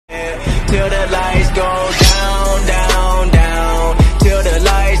till the lights go down, down, down, till the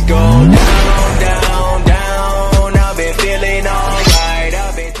lights go down, down, down. I've been feeling alright.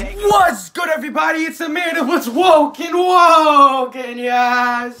 What's good, everybody? It's the man who was woken,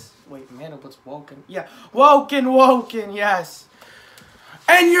 yes. Wait, man who was woken, yeah, woken, yes.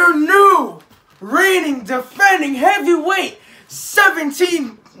 And your new reigning, defending heavyweight,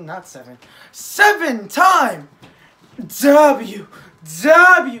 7-time WWE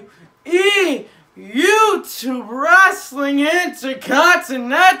YouTube Wrestling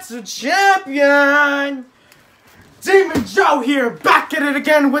Intercontinental Champion, Demon Joe here, back at it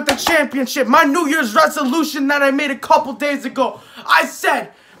again with the championship. My New Year's resolution that I made a couple days ago. I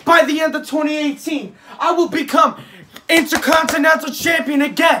said, by the end of 2018, I will become Intercontinental Champion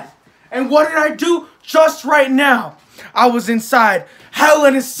again. And what did I do? Just right now, I was inside Hell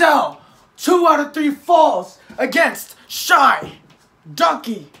in a Cell, 2 out of 3 falls against Shy,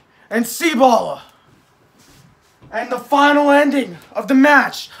 Ducky, and C-Baller. And the final ending of the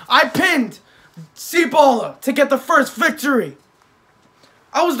match, I pinned C-Baller to get the first victory.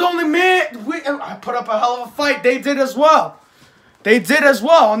 I was the only man. I put up a hell of a fight. They did as well. They did as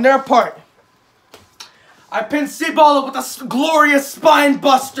well on their part. I pinned C-Baller with a glorious spine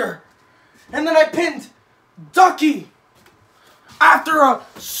buster. And then I pinned Ducky after a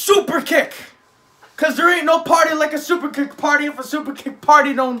super kick. Because there ain't no party like a super kick party if a super kick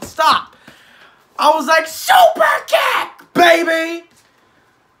party don't stop. I was like, super kick, baby.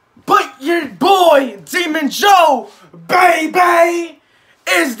 But your boy, Demon Joe, baby,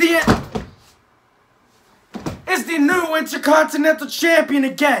 is the new Intercontinental Champion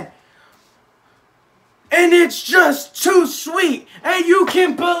again. And it's just too sweet. And you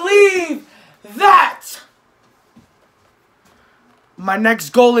can believe that. My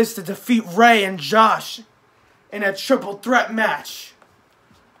next goal is to defeat Ray and Josh in a triple threat match.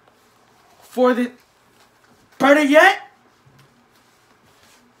 Better yet,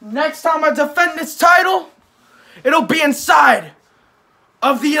 next time I defend this title, it'll be inside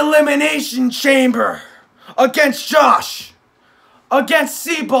of the Elimination Chamber against Josh, against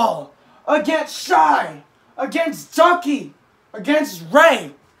C-Ball, against Shy, against Ducky, against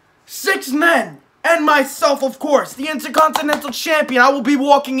Ray. 6 men, and myself, of course, the Intercontinental Champion. I will be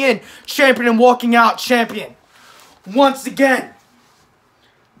walking in champion and walking out champion. Once again,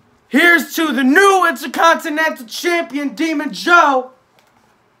 here's to the new Intercontinental Champion, Demon Joe.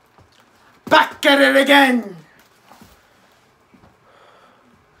 Back at it again.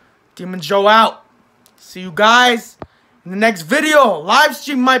 Demon Joe out. See you guys in the next video. Live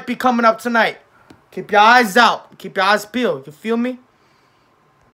stream might be coming up tonight. Keep your eyes out. Keep your eyes peeled. You feel me?